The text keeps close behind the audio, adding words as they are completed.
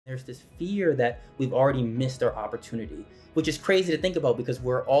There's this fear that we've already missed our opportunity, which is crazy to think about because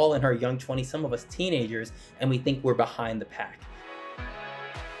we're all in our young 20s, some of us teenagers, and we think we're behind the pack.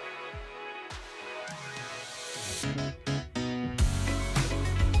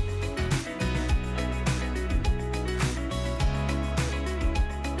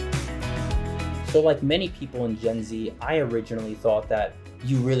 So like many people in Gen Z, I originally thought that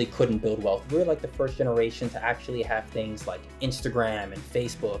you really couldn't build wealth. We're like the first generation to actually have things like Instagram and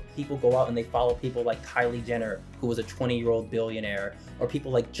Facebook. People go out and they follow people like Kylie Jenner, who was a 20-year-old billionaire, or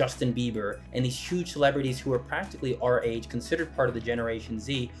people like Justin Bieber, and these huge celebrities who are practically our age, considered part of the Generation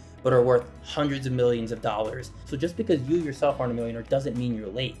Z, but are worth hundreds of millions of dollars. So just because you yourself aren't a millionaire doesn't mean you're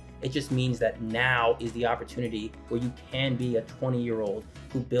late. It just means that now is the opportunity where you can be a 20-year-old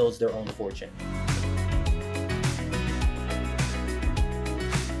who builds their own fortune.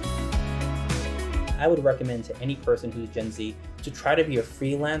 I would recommend to any person who's Gen Z to try to be a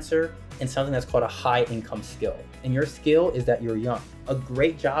freelancer in something that's called a high income skill. And your skill is that you're young. A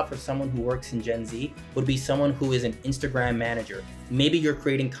great job for someone who works in Gen Z would be someone who is an Instagram manager. Maybe you're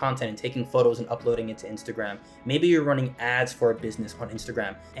creating content and taking photos and uploading it to Instagram. Maybe you're running ads for a business on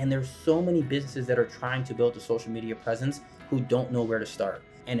Instagram. And there's so many businesses that are trying to build a social media presence who don't know where to start.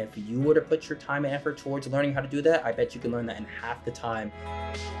 And if you were to put your time and effort towards learning how to do that, I bet you can learn that in half the time.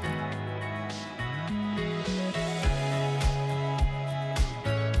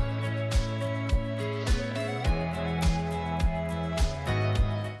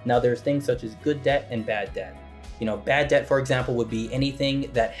 Now there's things such as good debt and bad debt. Bad debt, for example, would be anything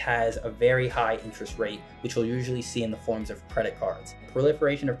that has a very high interest rate, which we'll usually see in the forms of credit cards.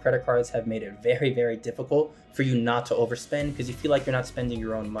 Proliferation of credit cards have made it very, very difficult for you not to overspend because you feel like you're not spending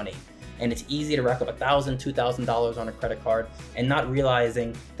your own money. And it's easy to rack up $1,000, $2,000 on a credit card and not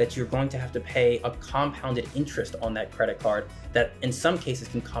realizing that you're going to have to pay a compounded interest on that credit card that in some cases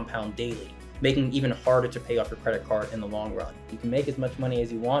can compound daily, making it even harder to pay off your credit card in the long run. You can make as much money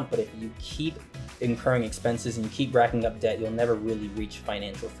as you want, but if you keep incurring expenses and you keep racking up debt, you'll never really reach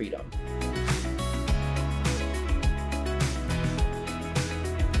financial freedom.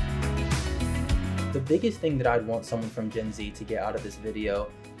 The biggest thing that I'd want someone from Gen Z to get out of this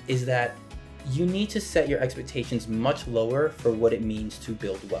video is that you need to set your expectations much lower for what it means to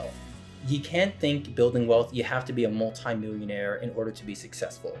build wealth. You can't think building wealth, you have to be a multi-millionaire in order to be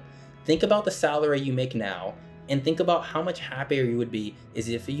successful. Think about the salary you make now and think about how much happier you would be as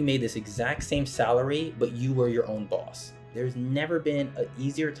if you made this exact same salary, but you were your own boss. There's never been an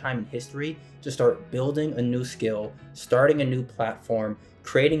easier time in history to start building a new skill, starting a new platform,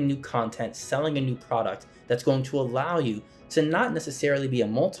 creating new content, selling a new product that's going to allow you to not necessarily be a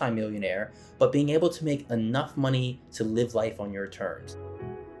multi-millionaire, but being able to make enough money to live life on your terms.